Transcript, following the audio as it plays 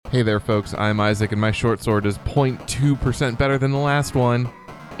Hey there, folks. I'm Isaac, and my short sword is 0.2% better than the last one.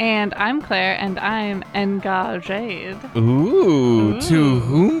 And I'm Claire, and I'm engaged. Ooh, to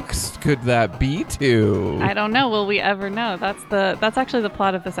whom could that be to? I don't know. Will we ever know? That's actually the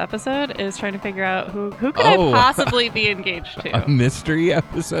plot of this episode, is trying to figure out who could I possibly be engaged to. A mystery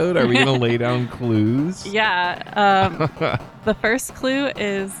episode? Are we going to lay down clues? Yeah. The first clue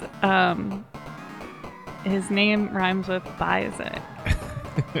is his name rhymes with Isaac.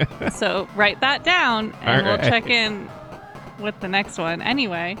 So write that down, and we'll check in with the next one.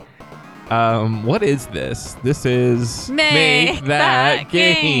 Anyway. What is this? This is Make That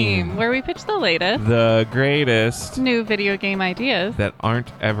Game, where we pitch the latest, the greatest new video game ideas that aren't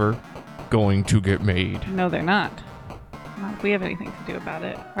ever going to get made. No, they're not. Not if we have anything to do about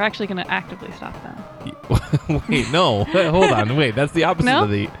it. We're actually going to actively stop them. Wait, no. Hold on. Wait, that's the opposite of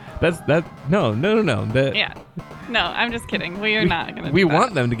the... No. Yeah. No, I'm just kidding. We are not going to do We that.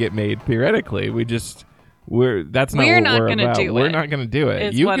 want them to get made, theoretically. We're not what we're about. We're not going to do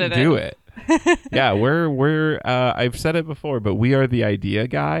it. You can do it. Yeah, we're I've said it before, but we are the idea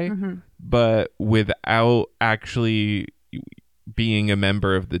guy, but without actually being a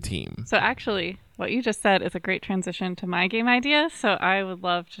member of the team. So actually, what you just said is a great transition to my game idea, so I would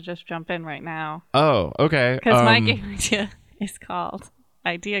love to just jump in right now. Oh, okay. Because my game idea is called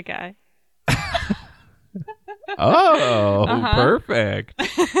Idea Guy. Oh, perfect.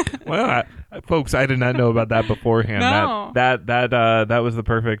 Well, folks, I did not know about that beforehand. No. That was the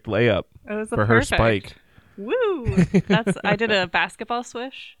perfect layup for her spike. Woo! I did a basketball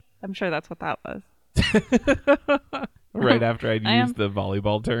swish. I'm sure that's what that was. Right after I'd used the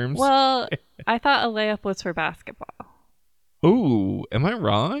volleyball terms. Well, I thought a layup was for basketball. Ooh, am I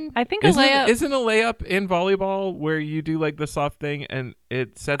wrong? I think isn't a layup in volleyball where you do like the soft thing and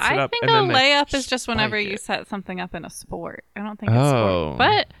it sets it up? I think and a layup is just whenever you set something up in a sport. I don't think it's sport.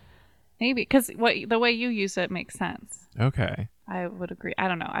 But maybe, because the way you use it makes sense. Okay. I would agree. I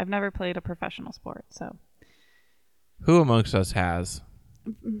don't know. I've never played a professional sport, so. Who amongst us has?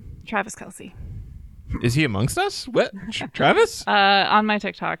 Travis Kelce. Is he amongst us? What? Travis? On my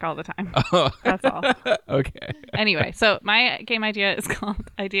TikTok all the time. Oh. That's all. Okay. Anyway, so my game idea is called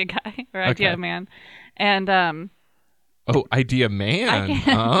Idea Guy or Idea Man. And Idea Man.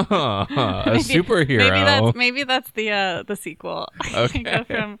 A superhero. Maybe that's the sequel. Okay.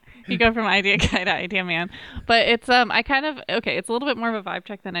 you go from Idea Guy to Idea Man. But it's it's a little bit more of a vibe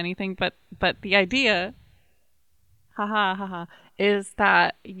check than anything, but the idea is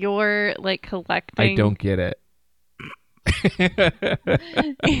that you're like collecting. I don't get it.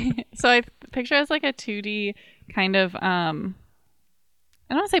 So I picture it as like a 2D kind of I don't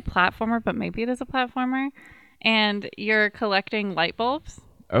want to say platformer, but maybe it is a platformer, and you're collecting light bulbs.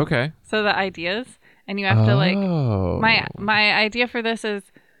 Okay. So the ideas, and you have to like my idea for this is,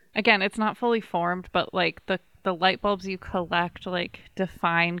 again, it's not fully formed, but like the light bulbs you collect like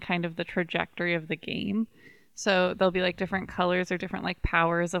define kind of the trajectory of the game. So there'll be like different colors or different like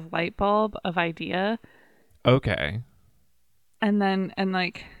powers of light bulb of idea. Okay.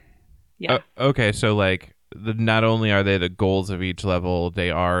 Okay, so like not only are they the goals of each level,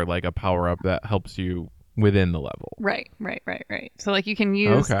 they are like a power up that helps you within the level. Right. So like you can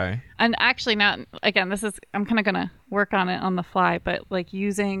use and actually not, again, I'm kind of gonna work on it on the fly, but like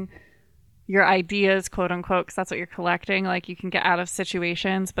using your ideas, quote unquote, because that's what you're collecting. Like you can get out of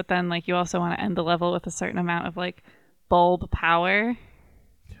situations, but then like you also want to end the level with a certain amount of like bulb power.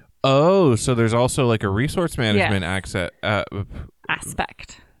 Oh, so there's also like a resource management aspect.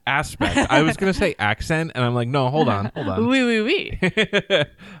 I was gonna say accent, and I'm like, no, hold on. Oui. All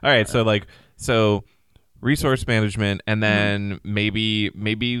right, so resource management, and then maybe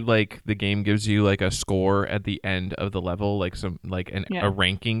like the game gives you like a score at the end of the level, like some like a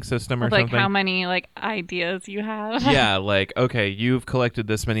ranking system or like something. How many like ideas you have. Yeah, like, okay, you've collected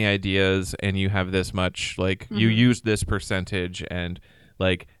this many ideas and you have this much, like you use this percentage, and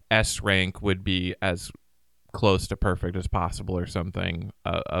like S rank would be as close to perfect as possible or something,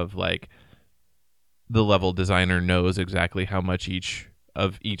 of like the level designer knows exactly how much each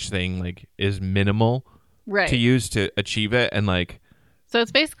thing like is minimal to use to achieve it. And like, so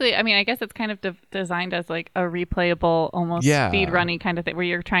it's basically, I mean, I guess it's kind of designed as like a replayable, almost speed running kind of thing, where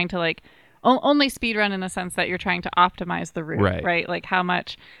you're trying to like only speed run in the sense that you're trying to optimize the route, right? Like how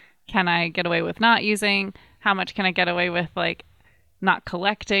much can I get away with not using? How much can I get away with like not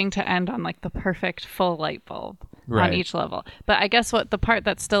collecting to end on like the perfect full light bulb on each level? But I guess what the part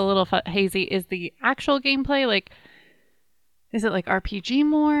that's still a little hazy is the actual gameplay. Like, is it like RPG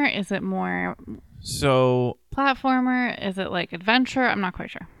more? Is it more platformer? Is it like adventure? I'm not quite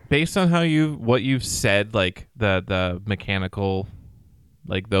sure. Based on what you've said, like the mechanical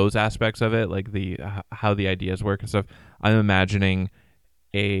like those aspects of it, like the how the ideas work and stuff, I'm imagining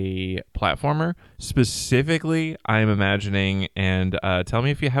a platformer. Specifically, I'm imagining, and tell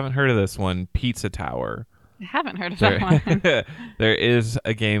me if you haven't heard of this one, Pizza Tower. I haven't heard of that one. There is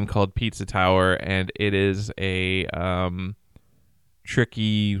a game called Pizza Tower, and it is a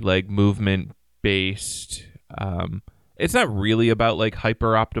tricky, like, movement based. It's not really about like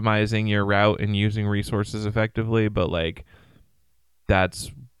hyper optimizing your route and using resources effectively, but like that's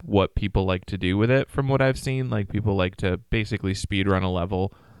what people like to do with it from what I've seen. Like people like to basically speed run a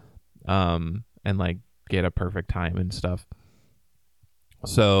level and like get a perfect time and stuff.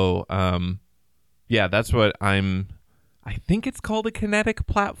 So yeah, that's what I think it's called a kinetic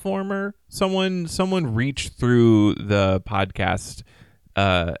platformer. Someone reached through the podcast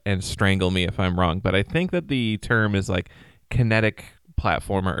and strangle me if I'm wrong, but I think that the term is like kinetic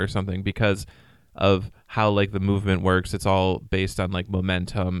platformer or something because of how like the movement works. It's all based on like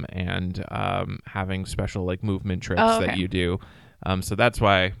momentum and having special like movement tricks that you do. So that's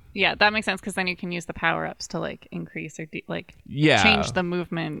why. Yeah, that makes sense because then you can use the power-ups to like increase or change the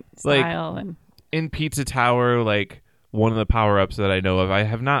movement style. Like, and in Pizza Tower, like one of the power-ups that I know of, I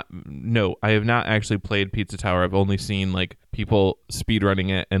have not actually played Pizza Tower. I've only seen like people speedrunning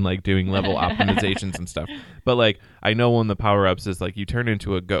it and like doing level optimizations and stuff. But like I know one of the power-ups is like you turn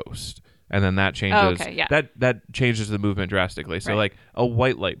into a ghost. And then that changes that changes the movement drastically. So like a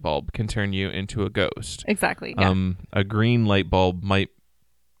white light bulb can turn you into a ghost. Exactly. Yeah. A green light bulb might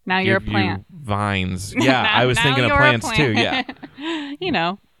you're a plant. Vines. Yeah, I was thinking of plants too. Yeah. You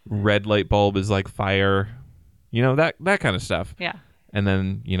know. Red light bulb is like fire. You know, that kind of stuff. Yeah. And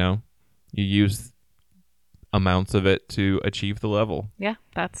then, you know, you use amounts of it to achieve the level. Yeah,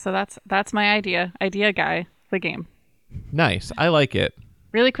 that's my idea guy, the game. Nice. I like it.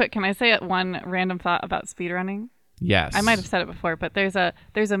 Really quick, can I say one random thought about speedrunning? Yes. I might have said it before, but there's a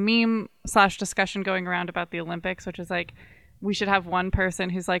meme / discussion going around about the Olympics, which is like we should have one person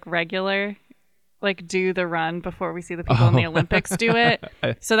who's like regular, like do the run before we see the people in the Olympics do it,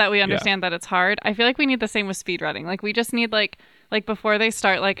 so that we understand that it's hard. I feel like we need the same with speedrunning. Like we just need like before they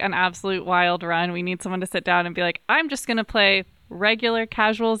start like an absolute wild run, we need someone to sit down and be like, I'm just gonna play regular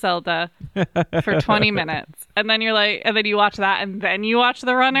casual Zelda for 20 minutes, and then you're like, and then you watch that, and then you watch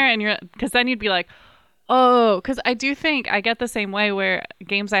the runner, and you're, because then you'd be like, oh, because I do think I get the same way where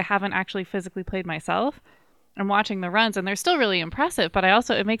games I haven't actually physically played myself, I'm watching the runs and they're still really impressive, but I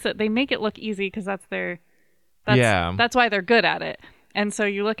also they make it look easy because that's why they're good at it. And so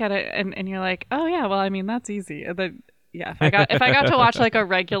you look at it and you're like, oh yeah, well I mean that's easy. And then if I got to watch like a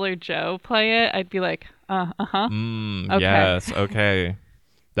regular Joe play it, I'd be like, okay. Yes, okay.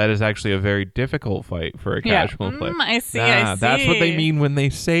 That is actually a very difficult fight for a casual player. I see. That's what they mean when they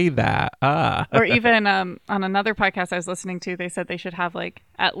say that. Or even on another podcast I was listening to, they said they should have like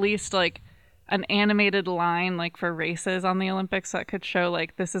at least like an animated line like for races on the Olympics that could show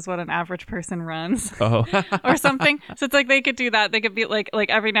like this is what an average person runs or something. So it's like they could do that. They could be like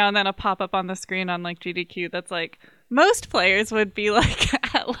every now and then a pop up on the screen on like GDQ that's like most players would be like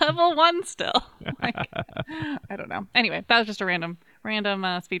at level 1 still. Like, I don't know. Anyway, that was just a random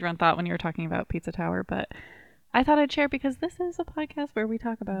speedrun thought when you were talking about Pizza Tower, but I thought I'd share because this is a podcast where we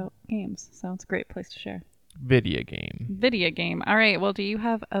talk about games, so it's a great place to share. Video game. All right. Well, do you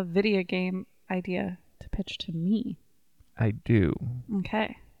have a video game idea to pitch to me? I do.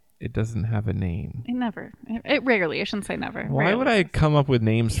 Okay. It doesn't have a name. It rarely. I shouldn't say never. Why would I come up with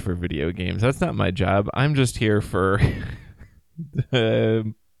names for video games? That's not my job. I'm just here for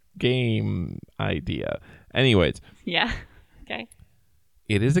the game idea. Anyways. Yeah. Okay.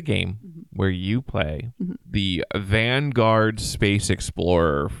 It is a game where you play the Vanguard Space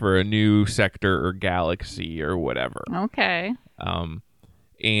Explorer for a new sector or galaxy or whatever. Okay.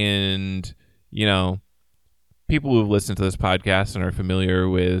 And, you know, people who've listened to this podcast and are familiar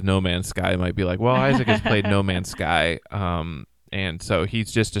with No Man's Sky might be like, well, Isaac has played No Man's Sky. And so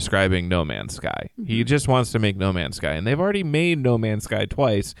he's just describing No Man's Sky. He just wants to make No Man's Sky. And they've already made No Man's Sky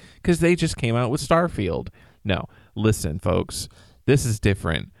twice because they just came out with Starfield. No, listen, folks. This is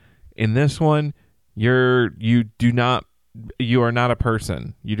different. In this one, you are not a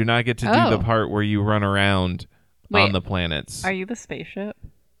person. You do not get to do the part where you run around on the planets. Are you the spaceship?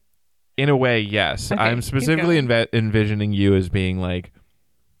 In a way, yes. Okay, I'm specifically envisioning you as being like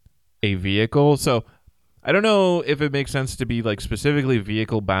a vehicle. So I don't know if it makes sense to be like specifically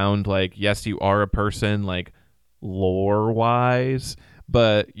vehicle bound. Like, yes, you are a person, like lore wise,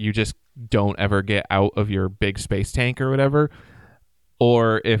 but you just don't ever get out of your big space tank or whatever.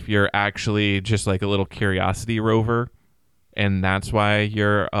 Or if you're actually just like a little Curiosity Rover and that's why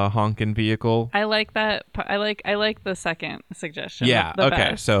you're a honking vehicle. I like that. I like the second suggestion. Yeah. The Okay.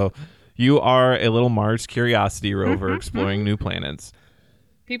 best. So you are a little Mars Curiosity Rover exploring new planets.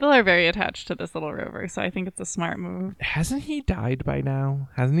 People are very attached to this little rover, so I think it's a smart move. Hasn't he died by now?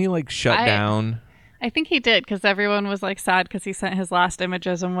 Hasn't he like shut down? I think he did, because everyone was like sad because he sent his last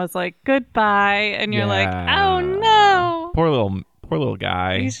images and was like goodbye, and you're like, oh no, poor little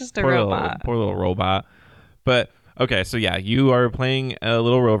guy. He's just a robot. Poor little robot. But okay, so yeah, you are playing a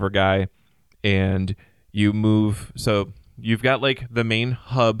little rover guy, and you move. So you've got like the main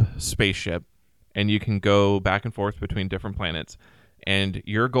hub spaceship, and you can go back and forth between different planets. And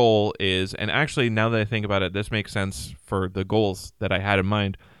your goal is, and actually now that I think about it, this makes sense for the goals that I had in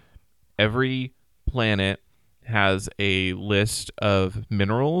mind. Every planet has a list of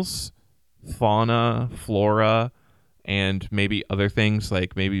minerals, fauna, flora, and maybe other things,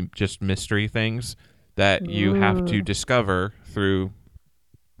 like maybe just mystery things that you have to discover through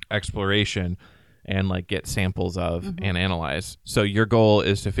exploration and like get samples of and analyze. So your goal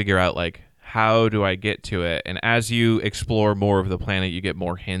is to figure out like, how do I get to it? And as you explore more of the planet, you get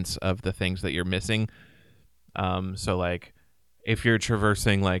more hints of the things that you're missing. So like if you're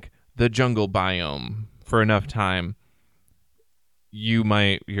traversing like the jungle biome for enough time, you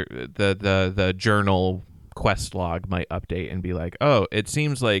might the journal quest log might update and be like, oh, it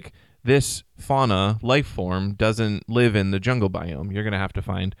seems like this fauna life form doesn't live in the jungle biome. You're gonna have to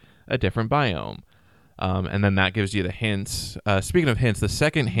find a different biome. And then that gives you the hints. Speaking of hints, the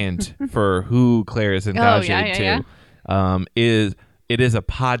second hint for who Claire is engaged to is it is a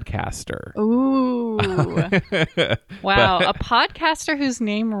podcaster. Ooh. Wow. A podcaster whose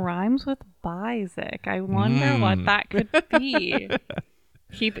name rhymes with Isaac. I wonder what that could be.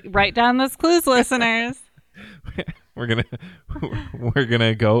 Write down those clues, listeners. We're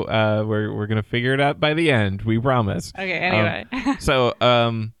gonna go. We're gonna figure it out by the end. We promise. Okay. Anyway.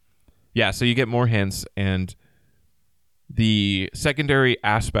 Yeah, so you get more hints, and the secondary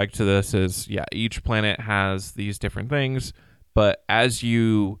aspect to this is, yeah, each planet has these different things, but as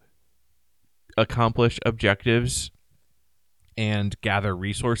you accomplish objectives and gather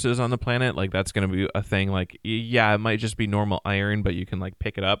resources on the planet, like that's going to be a thing, like, yeah, it might just be normal iron, but you can like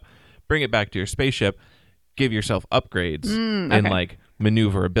pick it up, bring it back to your spaceship, give yourself upgrades and like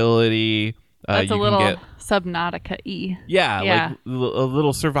maneuverability. That's a little Subnautica-y. Yeah, like a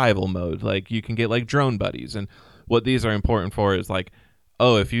little survival mode. Like you can get like drone buddies. And what these are important for is like,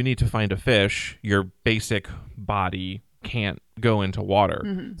 oh, if you need to find a fish, your basic body can't go into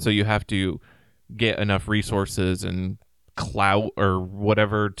water. So you have to get enough resources and clout or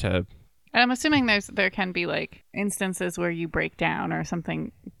whatever to... And I'm assuming there can be like instances where you break down or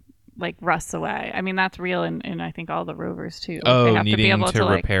something like rusts away. I mean, that's real in I think all the rovers too. Like, oh, they have needing to be able to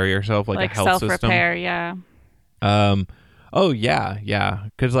repair yourself, like a health self-repair, system. Yeah. Oh yeah.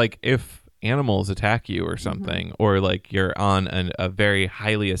 Because like if animals attack you or something, or like you're on a very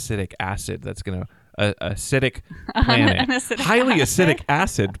highly acidic acid, that's gonna acidic planet, highly acidic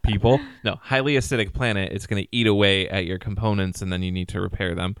acid, people. No, highly acidic planet. It's gonna eat away at your components, and then you need to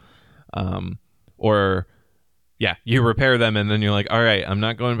repair them. Or yeah, you repair them, and then you're like, all right, I'm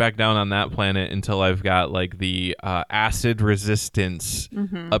not going back down on that planet until I've got like the acid resistance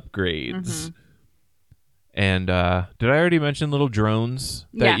upgrades. And did I already mention little drones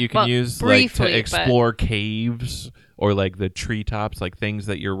that you can use briefly, like to explore caves or like the treetops, like things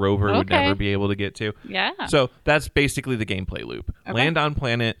that your rover would never be able to get to? Yeah. So that's basically the gameplay loop. Land on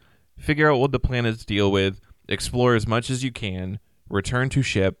planet, figure out what the planets deal with, explore as much as you can, return to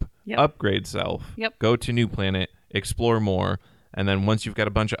ship, upgrade self, go to new planet, explore more, and then once you've got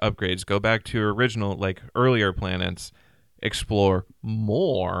a bunch of upgrades, go back to your original, like earlier planets, explore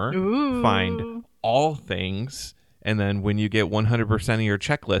more, find all things, and then when you get 100% of your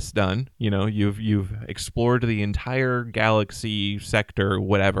checklist done, you know, you've explored the entire galaxy sector,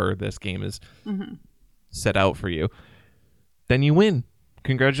 whatever this game is set out for you, then you win.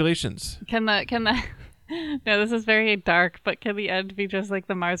 Congratulations. Can the no, this is very dark, but can the end be just like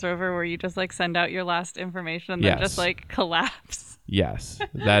the Mars rover where you just like send out your last information and then just like collapse? Yes,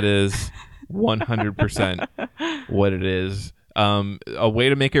 that is 100% what it is. A way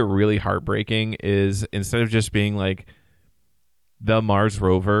to make it really heartbreaking is instead of just being like the Mars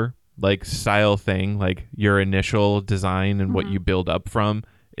rover like style thing, like your initial design and what you build up from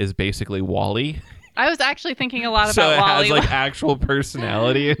is basically WALL-E. I was actually thinking a lot about WALL-E. WALL-E. So it has like actual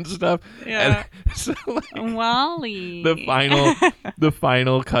personality and stuff. Yeah. And so, like, WALL-E. The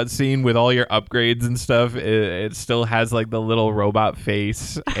final cutscene with all your upgrades and stuff, it still has like the little robot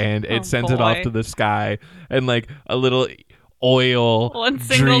face, and it sends it off to the sky, and like a little oil one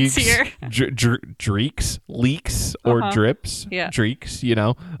single tier dreaks, leaks, or drips, dreaks,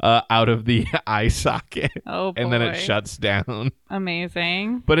 out of the eye socket. Oh, boy. And then it shuts down.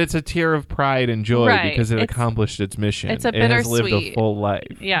 Amazing. But it's a tear of pride and joy because it accomplished its mission. It's a bittersweet. It has lived a full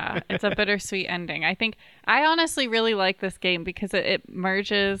life. Yeah, it's a bittersweet ending. I think I honestly really like this game because it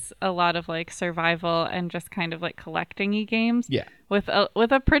merges a lot of like survival and just kind of like collecting-y games with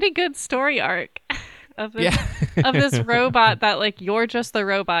a pretty good story arc. Of this robot that like you're just the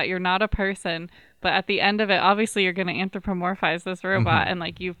robot, you're not a person, but at the end of it obviously you're going to anthropomorphize this robot and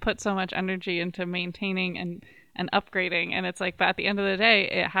like you've put so much energy into maintaining and upgrading, and it's like, but at the end of the day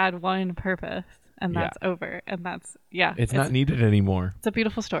it had one purpose and that's over, and that's it's not needed anymore. It's a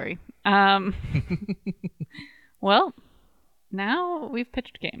beautiful story. Well, now we've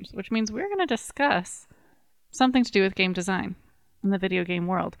pitched games, which means we're going to discuss something to do with game design in the video game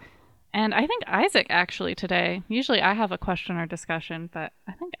world. And I think Isaac actually today, usually I have a question or discussion, but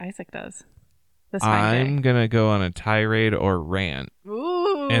I think Isaac does this I'm going to go on a tirade or rant.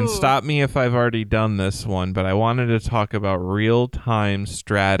 Ooh. And stop me if I've already done this one, but I wanted to talk about real-time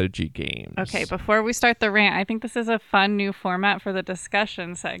strategy games. Okay, before we start the rant, I think this is a fun new format for the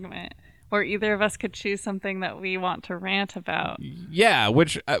discussion segment, where either of us could choose something that we want to rant about. Yeah,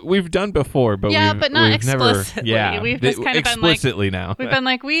 which we've done before, but but not explicitly. Never, we've just kind of explicitly been like, now. We've been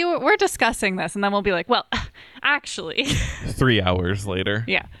like, we're discussing this, and then we'll be like, well, actually. 3 hours later.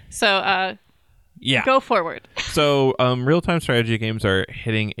 Yeah. So, go forward. So, real-time strategy games are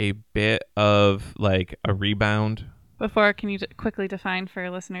hitting a bit of like a rebound. Before, can you quickly define for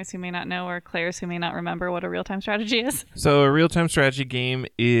listeners who may not know, or players who may not remember, what a real-time strategy is? So a real-time strategy game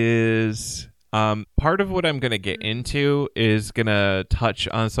is part of what I'm going to get into is going to touch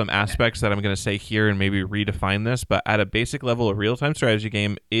on some aspects that I'm going to say here and maybe redefine this. But at a basic level, a real-time strategy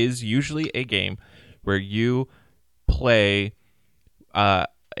game is usually a game where you play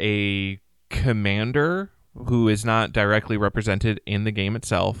a commander who is not directly represented in the game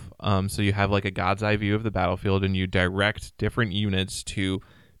itself. So you have like a god's eye view of the battlefield, and you direct different units to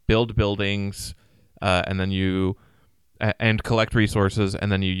build buildings, and then you and collect resources, and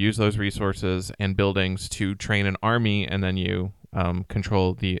then you use those resources and buildings to train an army, and then you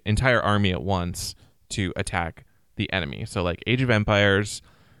control the entire army at once to attack the enemy. So like Age of Empires,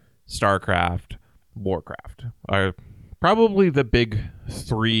 StarCraft, Warcraft are probably the big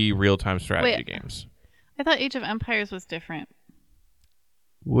 3 real-time strategy games. I thought Age of Empires was different.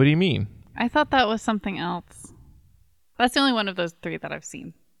 What do you mean? I thought that was something else. That's the only one of those 3 that I've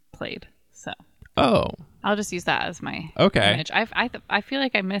seen played. So. Oh. I'll just use that as my image. I feel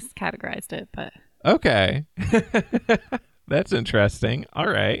like I miscategorized it, but. Okay. That's interesting. All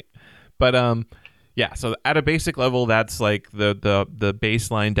right. But so at a basic level, that's like the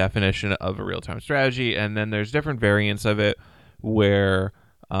baseline definition of a real-time strategy, and then there's different variants of it where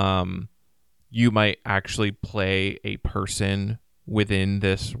you might actually play a person within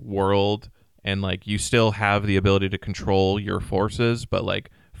this world, and like you still have the ability to control your forces, but like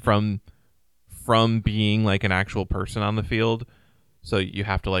from being like an actual person on the field. So you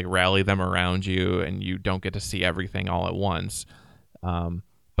have to like rally them around you, and you don't get to see everything all at once.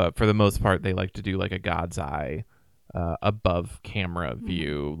 But for the most part, they like to do like a god's eye above camera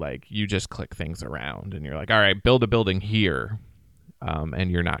view. Like you just click things around, and you're like, all right, build a building here. And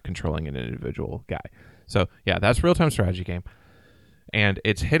you're not controlling an individual guy. So yeah, that's real-time strategy game. And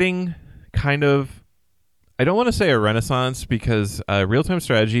it's hitting kind of, I don't want to say a renaissance, because real-time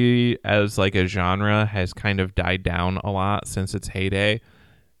strategy as like a genre has kind of died down a lot since its heyday.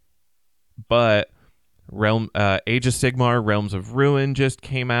 But Age of Sigmar, Realms of Ruin just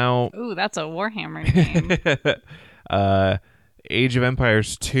came out. Ooh, that's a Warhammer game. Age of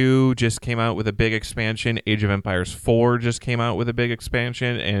Empires 2 just came out with a big expansion. Age of Empires 4 just came out with a big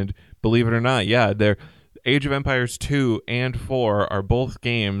expansion. And believe it or not, they're Age of Empires 2 and 4 are both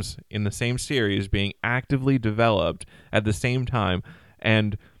games in the same series being actively developed at the same time.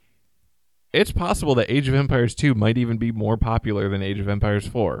 And it's possible that Age of Empires 2 might even be more popular than Age of Empires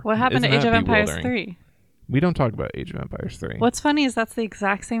 4. What happened to Age of Empires 3? We don't talk about Age of Empires 3. What's funny is that's the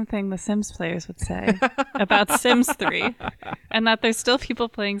exact same thing the Sims players would say about Sims 3, and that there's still people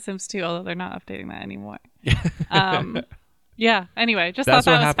playing Sims 2, although they're not updating that anymore. Anyway, just that's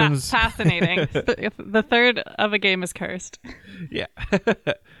thought that was fascinating. The third of a game is cursed. Yeah.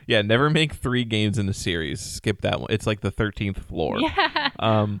 Yeah, never make 3 games in the series. Skip that one. It's like the 13th floor.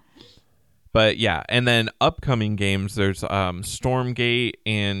 Yeah. But yeah, and then upcoming games, there's Stormgate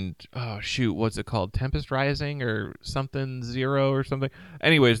and, what's it called? Tempest Rising or something, Zero or something.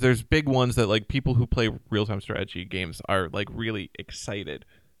 Anyways, there's big ones that like people who play real-time strategy games are like really excited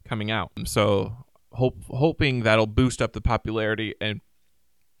coming out. So hoping that'll boost up the popularity and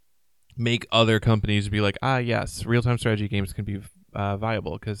make other companies be like, yes, real-time strategy games can be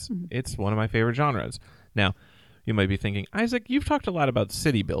viable because it's one of my favorite genres. Now, you might be thinking, Isaac, you've talked a lot about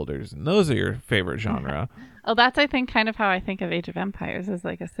city builders, and those are your favorite genre. Oh, that's, I think, kind of how I think of Age of Empires as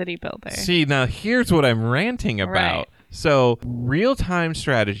like a city builder. See, now here's what I'm ranting about. Right. So, real-time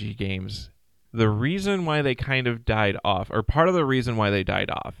strategy games, the reason why they kind of died off, or part of the reason why they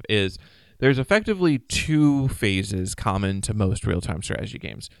died off, is there's effectively two phases common to most real-time strategy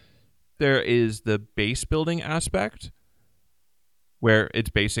games. There is the base building aspect, where it's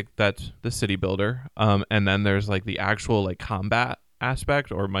basic, that's the city builder. And then there's like the actual like combat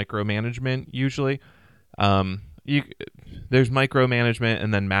aspect or micromanagement usually. There's micromanagement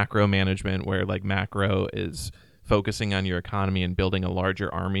and then macro management, where like macro is focusing on your economy and building a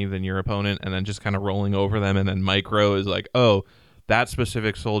larger army than your opponent and then just kind of rolling over them. And then micro is like, oh, that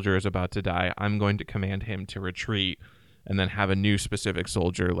specific soldier is about to die. I'm going to command him to retreat and then have a new specific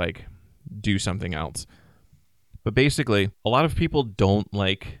soldier like do something else. But basically, a lot of people don't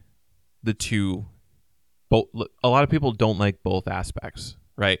like the two. A lot of people don't like both aspects,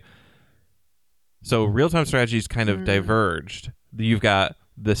 right? So real-time strategies kind of diverged. You've got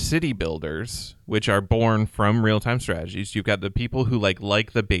the city builders, which are born from real-time strategies. You've got the people who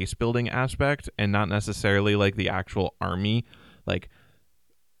like the base building aspect and not necessarily like the actual army, like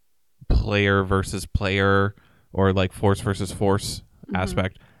player versus player or like force versus force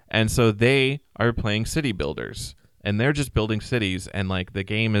aspect. And so they are playing city builders, and they're just building cities, and like the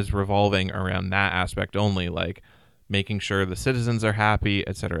game is revolving around that aspect only, like making sure the citizens are happy,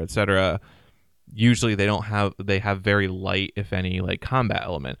 et cetera, et cetera. Usually they have very light, if any, like combat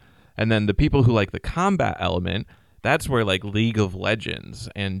element. And then the people who like the combat element, that's where like League of Legends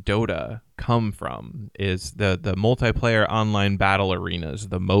and Dota come from, is the multiplayer online battle arenas,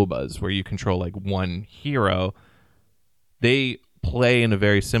 the MOBAs, where you control like one hero. They play in a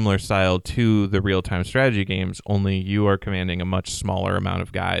very similar style to the real-time strategy games, only you are commanding a much smaller amount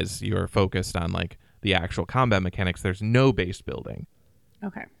of guys. You are focused on like the actual combat mechanics. There's no base building.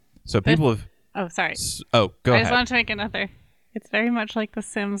 Okay. So people have... Oh, sorry. Go ahead. I just want to make another. It's very much like The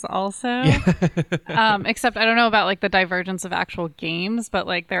Sims also. Yeah. Except I don't know about like the divergence of actual games, but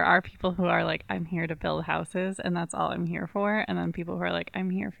like there are people who are like, I'm here to build houses and that's all I'm here for. And then people who are like, I'm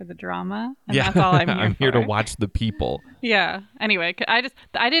here for the drama and that's all I'm here for. I'm here to watch the people. Yeah. Anyway,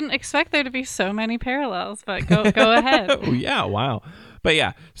 I didn't expect there to be so many parallels, but go ahead. Oh, yeah. Wow. But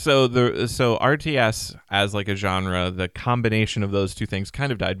yeah, so RTS as like a genre, the combination of those two things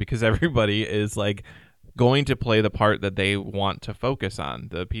kind of died because everybody is like going to play the part that they want to focus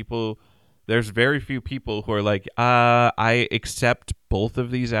on. There's very few people who are like, I accept both of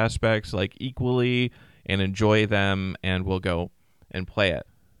these aspects like equally and enjoy them and will go and play it.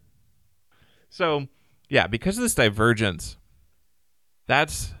 So yeah, because of this divergence,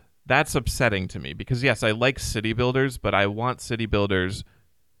 that's upsetting to me because yes, I like city builders, but I want city builders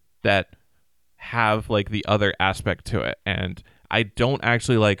that have like the other aspect to it. And I don't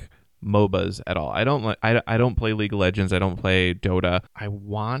actually like MOBAs at all. I don't play League of Legends. I don't play Dota. I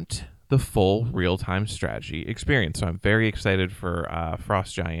want the full real-time strategy experience. So I'm very excited for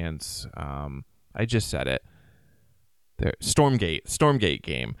Frost Giants. I just said it. Stormgate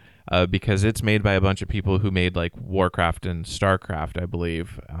game. Because it's made by a bunch of people who made like Warcraft and Starcraft, I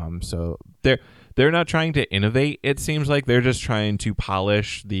believe. So they're not trying to innovate. It seems like they're just trying to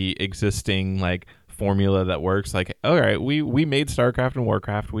polish the existing like formula that works. Like, all right, we made Starcraft and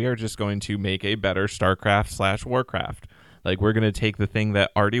Warcraft. We are just going to make a better Starcraft/Warcraft. Like we're going to take the thing that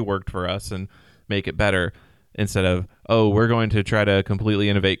already worked for us and make it better instead of, oh, we're going to try to completely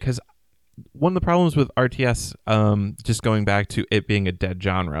innovate. Because one of the problems with RTS, just going back to it being a dead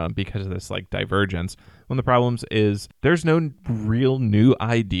genre because of this like divergence, one of the problems is there's no real new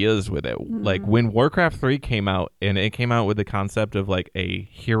ideas with it. Like when Warcraft 3 came out, and it came out with the concept of like a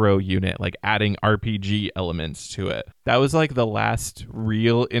hero unit, like adding RPG elements to it. That was like the last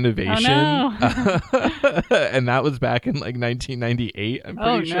real innovation. Oh, no. And that was back in like 1998, I'm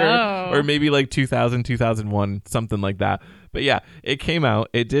pretty sure. No. Or maybe like 2000, 2001, something like that. But yeah, it came out,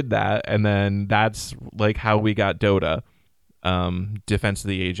 it did that, and then that's like how we got Dota, Defense of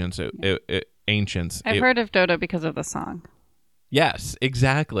the Ancients. I've heard of Dota because of the song. Yes,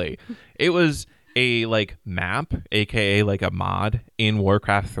 exactly. It was a like map, aka like a mod in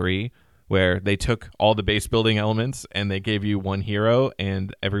Warcraft 3, where they took all the base building elements and they gave you one hero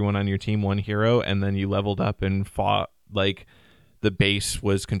and everyone on your team one hero, and then you leveled up and fought. Like the base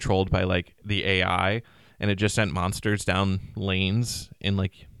was controlled by like the AI. And it just sent monsters down lanes, and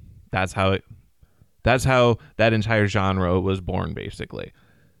like that's how that entire genre was born, basically.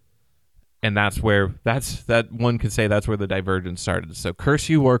 And that one could say that's where the divergence started. So curse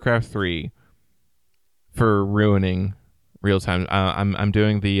you, Warcraft 3, for ruining real time. I'm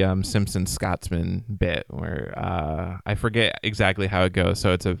doing the Simpsons Scotsman bit where I forget exactly how it goes.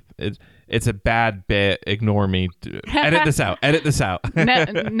 So it's a bad bit. Ignore me. Edit this out. Edit this out.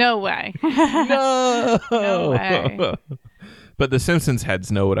 No way. No. No way. But the Simpsons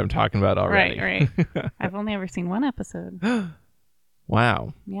heads know what I'm talking about already. Right. I've only ever seen one episode.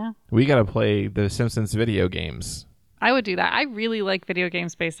 Wow. Yeah. We got to play the Simpsons video games. I would do that. I really like video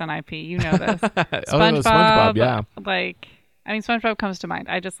games based on IP. You know this. SpongeBob, yeah. Like, I mean, SpongeBob comes to mind.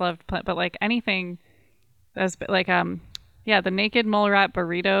 I just loved, but like anything that's like, the Naked Mole Rat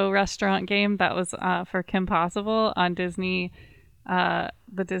Burrito restaurant game that was for Kim Possible on Disney,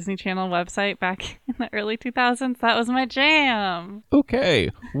 the Disney Channel website back in the early 2000s. That was my jam. Okay.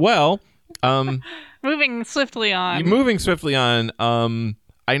 Well, moving swiftly on.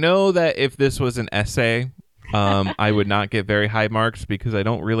 I know that if this was an essay, I would not get very high marks because I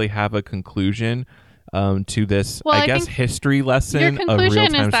don't really have a conclusion to this, I guess, history lesson of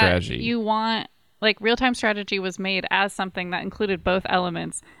real-time strategy. You want, like, real-time strategy was made as something that included both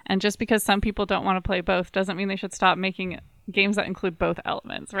elements, and just because some people don't want to play both doesn't mean they should stop making games that include both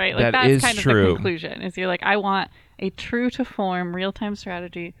elements, right? Like, that's kind of the conclusion, is you're like, I want a true-to-form real-time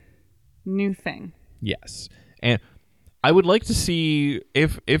strategy new thing. Yes. And I would like to see,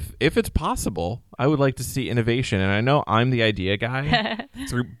 if it's possible, I would like to see innovation. And I know I'm the idea guy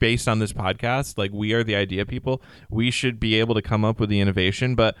based on this podcast. Like, we are the idea people. We should be able to come up with the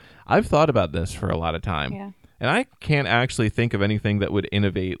innovation. But I've thought about this for a lot of time. Yeah. And I can't actually think of anything that would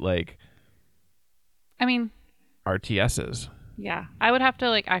innovate, like, RTSs. Yeah. I would have to,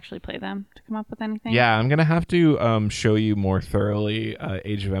 like, actually play them to come up with anything. Yeah, I'm going to have to show you more thoroughly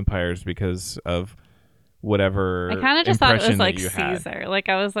Age of Empires because of whatever. I kind of just thought it was like Caesar. Like,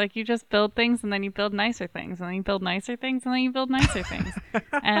 I was like, you just build things and then you build nicer things and then you build nicer things and then you build nicer things.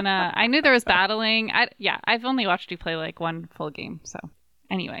 And I knew there was battling. I've only watched you play like one full game. So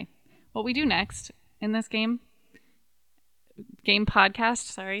anyway, what we do next in this game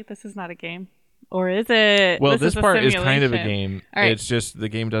podcast. Sorry, this is not a game. Or is it? Well, this part is kind of a game. Right. It's just the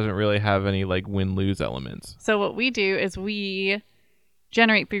game doesn't really have any like win-lose elements. So what we do is we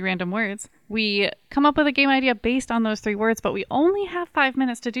generate 3 random words. We come up with a game idea based on those 3 words, but we only have 5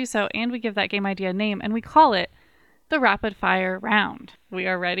 minutes to do so, and we give that game idea a name, and we call it the rapid fire round. We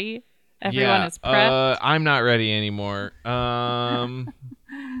are ready. Everyone is prepped. I'm not ready anymore.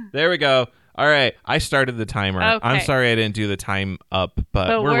 There we go. All right, I started the timer. Okay. I'm sorry I didn't do the time up,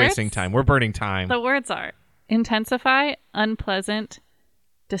 but we're wasting time. We're burning time. The words are intensify, unpleasant,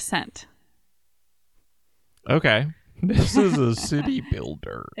 descent. Okay. This is a city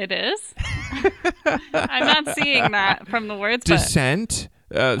builder. It is? I'm not seeing that from the words. Descent?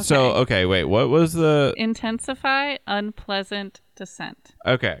 Wait, what was the... Intensify, unpleasant, descent.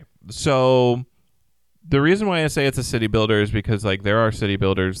 Okay, so the reason why I say it's a city builder is because like there are city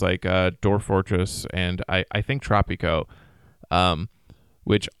builders like Dwarf Fortress and I think Tropico,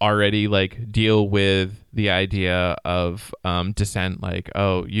 which already like deal with the idea of descent. Like,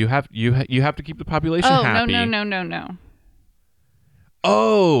 oh, you have to keep the population happy. No.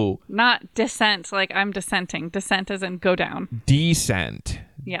 Oh, not descent. Like I'm dissenting. Descent as in go down. Descent.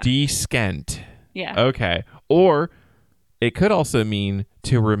 Yeah. Descent. Yeah. Okay. Or it could also mean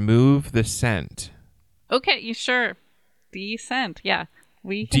to remove the scent. Okay, you sure? Descent. Yeah.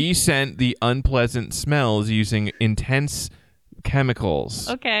 Descent the unpleasant smells using intense chemicals.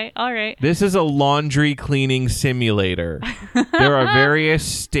 Okay, all right. This is a laundry cleaning simulator. There are various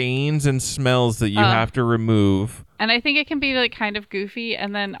stains and smells that you have to remove. And I think it can be like kind of goofy,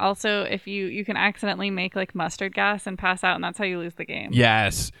 and then also if you can accidentally make like mustard gas and pass out, and that's how you lose the game.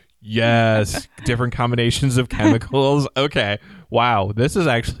 Yes. Different combinations of chemicals. Okay. Wow, this is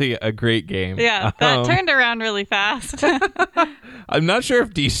actually a great game. Yeah, that turned around really fast. I'm not sure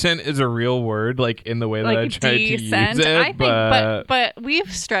if decent is a real word, like in the way that I tried to use it. I think, but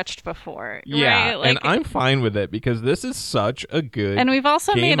we've stretched before. Yeah, right? Like, and I'm fine with it because this is such a good. And we've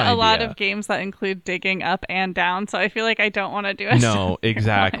also made a lot of games that include digging up and down, so I feel like I don't want to do it. No,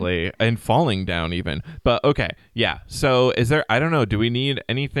 exactly, and falling down even. But okay, yeah. So is there? I don't know. Do we need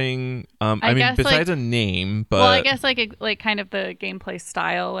anything? I mean, besides a name, but I guess like kind of the gameplay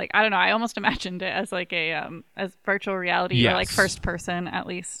style. Like I don't know. I almost imagined it as like a as virtual reality or like first person at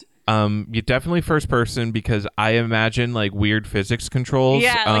least. You definitely first person because I imagine like weird physics controls.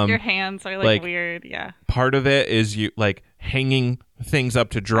 Yeah, like your hands are like weird. Yeah. Part of it is you like hanging things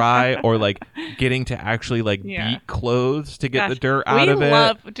up to dry or like getting to actually like beat clothes to get the dirt out of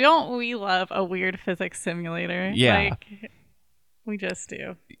it. Don't we love a weird physics simulator? Yeah. We just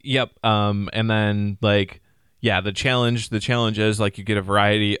do. Yep. And then like, yeah, the challenge is like you get a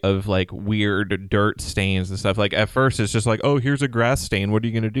variety of like weird dirt stains and stuff. Like at first it's just like, oh, here's a grass stain. What are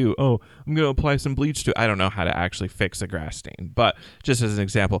you going to do? Oh, I'm going to apply some bleach to it. I don't know how to actually fix a grass stain, but just as an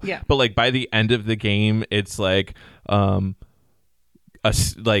example. Yeah. But like by the end of the game, it's like,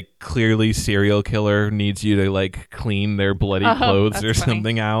 like clearly serial killer needs you to like clean their bloody clothes or funny.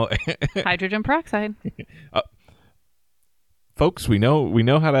 Something out. Hydrogen peroxide. Folks, we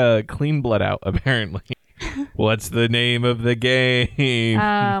know how to clean blood out, apparently. What's the name of the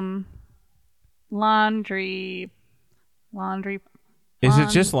game? Laundry. Is it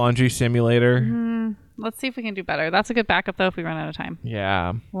just Laundry Simulator? Let's see if we can do better. That's a good backup, though, if we run out of time.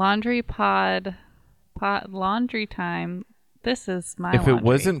 Yeah. Laundry laundry time. This is my If laundry. It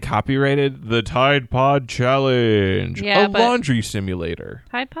wasn't copyrighted, the Tide Pod Challenge. Yeah, laundry simulator.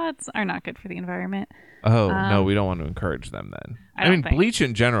 Tide Pods are not good for the environment. Oh, no, we don't want to encourage them then. I mean, bleach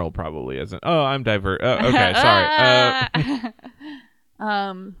in general probably isn't. Oh, I'm divert. Oh, okay,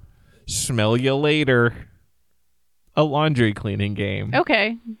 sorry. Smell you later. A laundry cleaning game.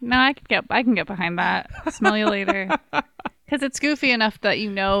 Okay. No, I can get behind that. Smell you later. Because it's goofy enough that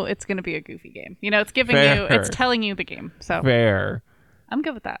you know it's going to be a goofy game. You know, it's giving you, it's telling you the game. So fair. I'm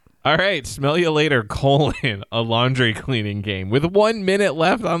good with that. All right, Smell You Later, a laundry cleaning game with 1 minute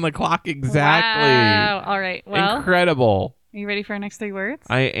left on the clock exactly. Wow. All right. Well. Incredible. Are you ready for our next 3 words?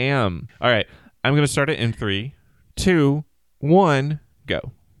 I am. All right. I'm going to start it in 3, 2, 1,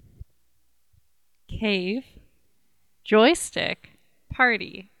 go. Cave. Joystick.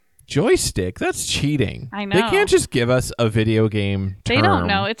 Party. Joystick? That's cheating. I know. They can't just give us a video game term. They don't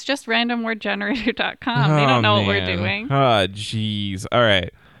know. It's just randomwordgenerator.com. They don't know what we're doing. Oh, jeez. All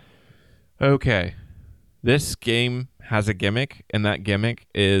right. Okay. This game has a gimmick, and that gimmick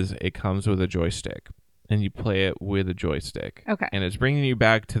is it comes with a joystick, and you play it with a joystick. Okay. And it's bringing you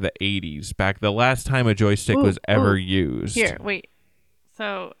back to the 80s, back the last time a joystick was ever used. Here, wait.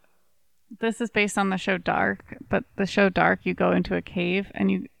 So this is based on the show Dark, but the show Dark, you go into a cave,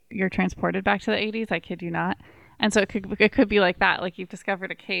 and you're transported back to the 80s. I kid you not. And so it could be like that. Like you've discovered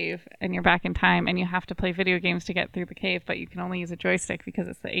a cave and you're back in time and you have to play video games to get through the cave, but you can only use a joystick because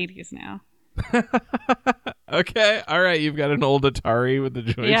it's the 80s now. Okay. All right. You've got an old Atari with the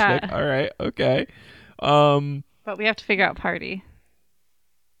joystick. Yeah. All right. Okay. But we have to figure out party.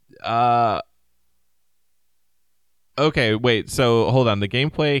 Okay, wait. So hold on. The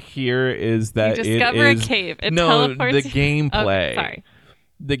gameplay here is that you discover a cave. It teleports. The gameplay. Oh, sorry.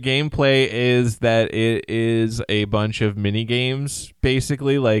 The gameplay is that it is a bunch of mini games,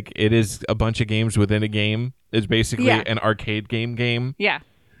 basically. Like it is a bunch of games within a game. It's basically an arcade game. Yeah.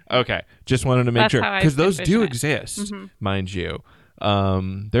 Okay. Just wanted to make sure because those do exist, mind you.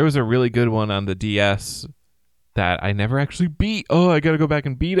 There was a really good one on the DS that I never actually beat. Oh, I got to go back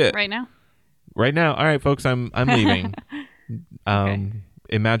and beat it right now. All right, folks, I'm leaving. Okay.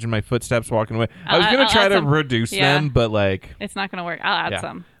 Imagine my footsteps walking away. I was going to try to reduce them, but like... It's not going to work. I'll add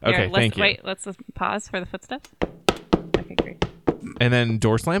some. Here, thank you. Wait, let's just pause for the footsteps. Okay, great. And then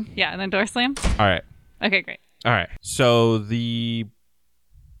door slam? Yeah, and then door slam. All right. Okay, great. All right. So the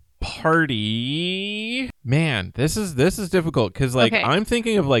party... Man, this is difficult because like I'm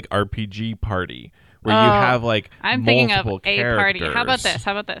thinking of like RPG party. Where you have like I'm thinking of a characters. party. How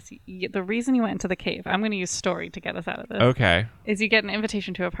about this? The reason you went into the cave, I'm going to use story to get us out of this. Okay. Is you get an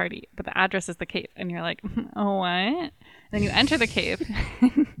invitation to a party, but the address is the cave. And you're like, oh, what? Then you enter the cave.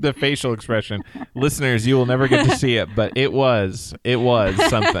 The facial expression. Listeners, you will never get to see it, but it was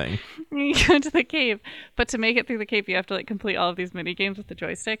something. You go into the cave. But to make it through the cave, you have to like complete all of these mini games with the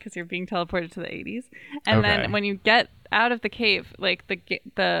joystick because you're being teleported to the 80s. And then when you get out of the cave, like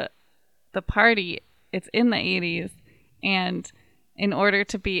the party... It's in the 80s, and in order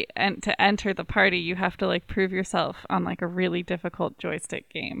to enter the party, you have to like prove yourself on like a really difficult joystick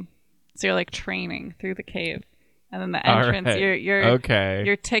game. So you're like training through the cave, and then the entrance,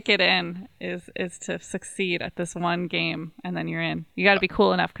 your ticket in is to succeed at this one game, and then you're in. You got to be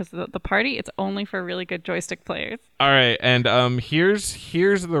cool enough because the party it's only for really good joystick players. All right, and here's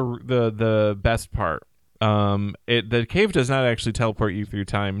the best part. The cave does not actually teleport you through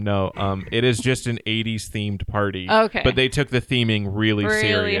time. No, it is just an 80s themed party. Okay. But they took the theming really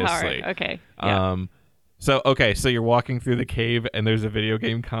seriously. Hard. Okay. Yeah. So you're walking through the cave and there's a video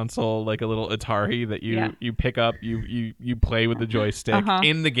game console, like a little Atari that you pick up, you play with the joystick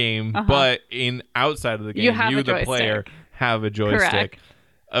in the game, but outside of the game, you the player have a joystick. Correct.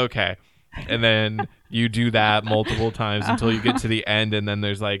 Okay. And then you do that multiple times until you get to the end, and then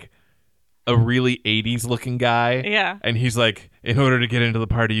there's like a really 80s looking guy. Yeah. And he's like, in order to get into the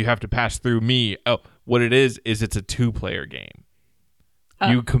party, you have to pass through me. Oh, what it is it's a 2-player game.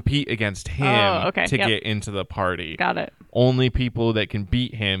 You compete against him to get into the party. Got it. Only people that can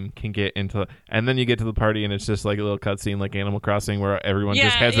beat him can get into and then you get to the party and it's just like a little cutscene like Animal Crossing where everyone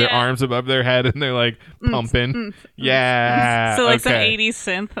just has their arms above their head and they're like pumping. So like some 80s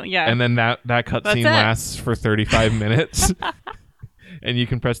synth. Yeah. And then that cutscene lasts for 35 minutes. And you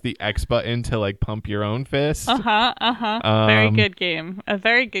can press the X button to like pump your own fist. Very good game. A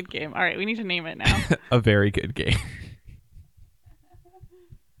very good game. All right, we need to name it now. A very good game.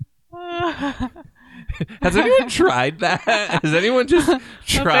 Has anyone tried that? Has anyone just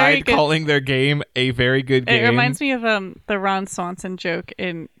tried calling their game a very good game? It reminds me of the Ron Swanson joke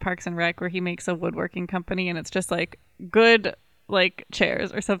in Parks and Rec where he makes a woodworking company and it's just like good like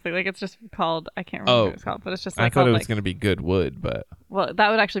chairs or something. Like it's just called, I can't remember what it's called, but it's just like I thought it was going to be good wood, but well, that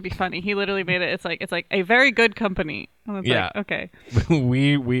would actually be funny. He literally made it. It's like a very good company. And it's like, okay.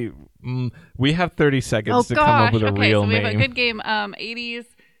 we have 30 seconds to come up with a real name. So we have a good game. 80s.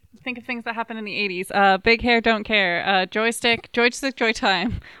 Think of things that happened in the 80s. Big hair, don't care. Joystick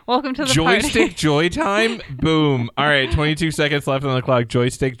Joytime. Welcome to the party. Joystick Joytime? Boom. All right, 22 seconds left on the clock.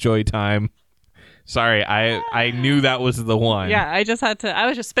 Joystick Joytime. Sorry, I knew that was the one. Yeah, I just had to. I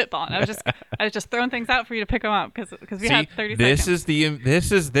was just spitballing. I was just throwing things out for you to pick them up because we had 30 seconds.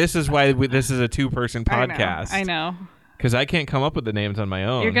 This is why this is a 2-person podcast. I know. Because I can't come up with the names on my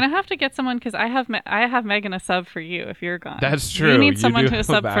own. You're gonna have to get someone because I have Megan a sub for you if you're gone. That's true. You need someone to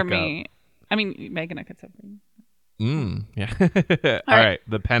sub for me. I mean, Megan, I could sub for you. Yeah. All right.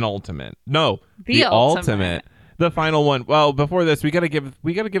 The penultimate. No. The ultimate. The final one. Well, before this, we gotta give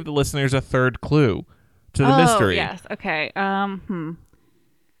the listeners a third clue to the mystery. Yes. Okay.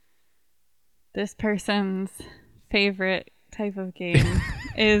 This person's favorite type of game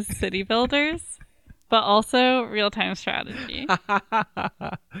is City Builders, but also real-time strategy.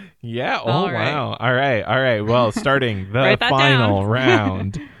 Yeah. Oh, right. Wow. All right. Well, starting the final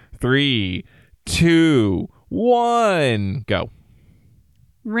round. 3, 2, 1, go.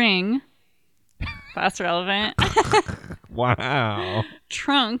 Ring. That's relevant. Wow.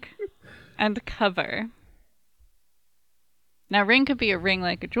 Trunk and cover. Now, ring could be a ring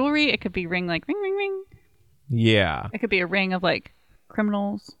like a jewelry. It could be ring like ring, ring, ring. Yeah. It could be a ring of like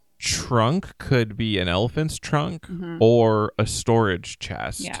criminals. Trunk could be an elephant's trunk or a storage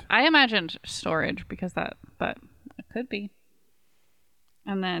chest. Yeah, I imagined storage because but it could be.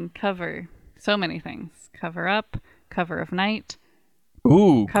 And then cover. So many things. Cover up, cover of night.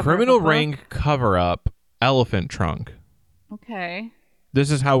 Ooh, criminal ring, cover up, elephant trunk. Okay. This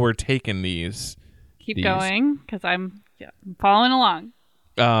is how we're taking these. Keep going, because I'm following along.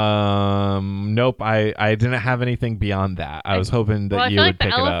 Nope. I didn't have anything beyond that. I was hoping that you would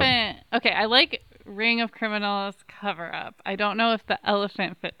pick it up. Okay, I like ring of criminals, cover up. I don't know if the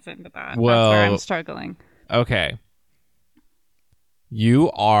elephant fits into that. Well, that's where I'm struggling. Okay.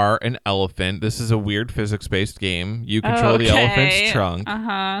 You are an elephant. This is a weird physics-based game. You control the elephant's trunk.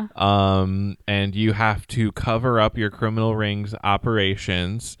 And you have to cover up your criminal ring's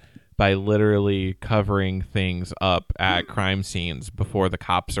operations by literally covering things up at crime scenes before the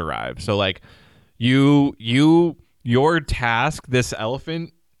cops arrive. So like your task, this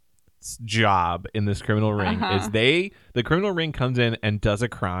elephant's job in this criminal ring is the criminal ring comes in and does a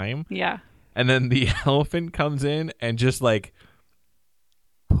crime. Yeah. And then the elephant comes in and just like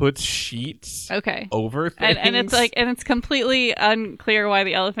puts sheets over things. And it's completely unclear why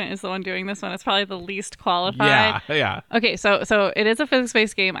the elephant is the one doing this one. It's probably the least qualified. Yeah. Okay, so it is a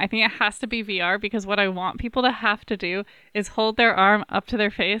physics-based game. I think it has to be VR because what I want people to have to do is hold their arm up to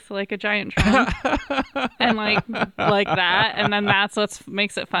their face like a giant trunk and like that, and then that's what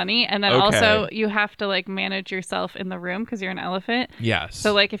makes it funny. And then also you have to like manage yourself in the room because you're an elephant. Yes.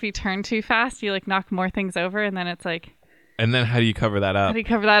 So like if you turn too fast, you like knock more things over, and then it's like. And then how do you cover that up?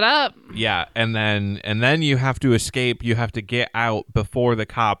 Yeah, and then you have to escape. You have to get out before the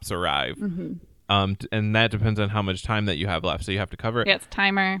cops arrive. And that depends on how much time that you have left. So you have to cover it. Yeah, it's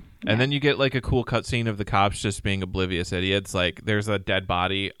timer. And then you get like a cool cutscene of the cops just being oblivious idiots. Like there's a dead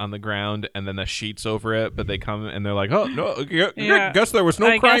body on the ground and then the sheets over it, but they come and they're like, oh no, guess there was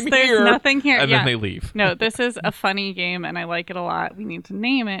no crime here. Nothing here. And then they leave. No, this is a funny game and I like it a lot. We need to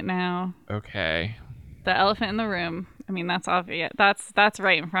name it now. Okay. The elephant in the room. I mean, that's obvious. That's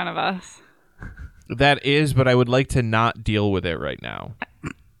right in front of us. That is, but I would like to not deal with it right now.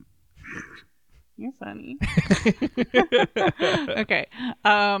 You're funny. Okay.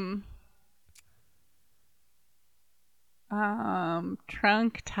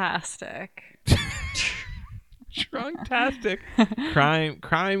 Trunktastic. Trunktastic.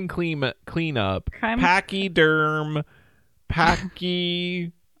 Crime cleanup. Pachyderm.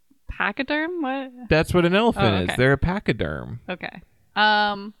 Pachyderm? What? That's what an elephant is. They're a pachyderm. Okay.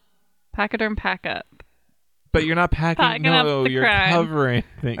 Pachyderm pack up. But you're not packing. No, you're crime. Covering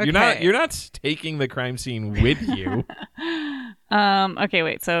things. Okay. You're not taking the crime scene with you. Okay,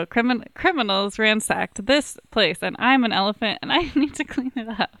 wait. So criminals ransacked this place, and I'm an elephant, and I need to clean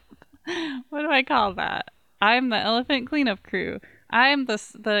it up. What do I call that? I'm the elephant cleanup crew. I'm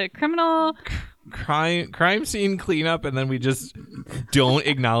the criminal crime scene cleanup, and then we just don't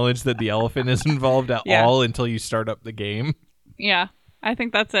acknowledge that the elephant is involved at all until you start up the game. Yeah, I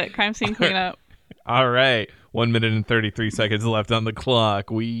think that's it. Crime scene cleanup. All right. 1 minute and 33 seconds left on the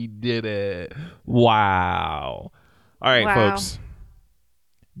clock. We did it. Wow. All right, folks.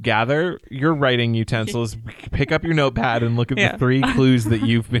 Gather your writing utensils, pick up your notepad, and look at the 3 clues that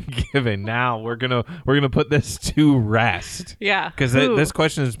you've been given. Now we're gonna put this to rest. Yeah. Because this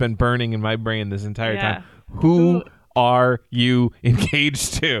question has been burning in my brain this entire time. Who are you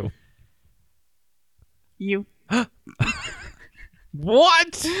engaged to? You.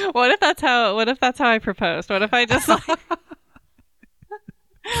 What? What if that's how I proposed? What if I just what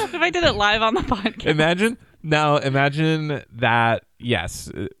if I did it live on the podcast? Imagine that. Yes.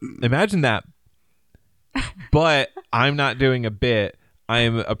 Imagine that. But I'm not doing a bit. I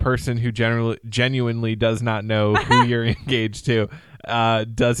am a person who genuinely does not know who you're engaged to.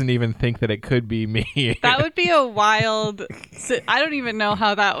 Doesn't even think that it could be me. That would be a wild. I don't even know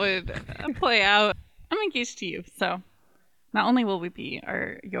how that would play out. I'm engaged to you, so not only will we be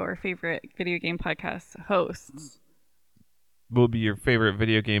your favorite video game podcast hosts, we'll be your favorite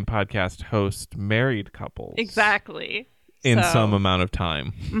video game podcast host married couples. Exactly. In some amount of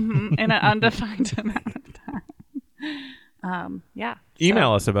time. Mm-hmm, in an undefined amount of time. Yeah.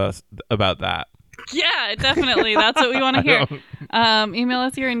 Email us about that. Yeah, definitely. That's what we want to hear. Email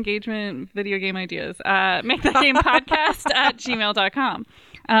us your engagement video game ideas. makethatgamepodcast@gmail.com.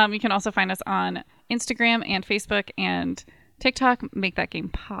 You can also find us on Instagram and Facebook and TikTok, Make That Game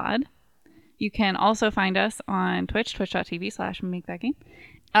Pod. You can also find us on Twitch, twitch.tv/makethatgame.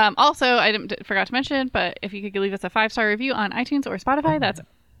 Also, I forgot to mention, but if you could leave us a 5-star review on iTunes or Spotify, that's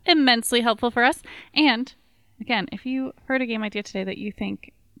immensely helpful for us. And again, if you heard a game idea today that you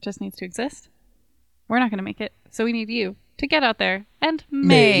think just needs to exist, we're not going to make it. So we need you to get out there and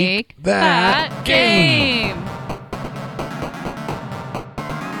make that game.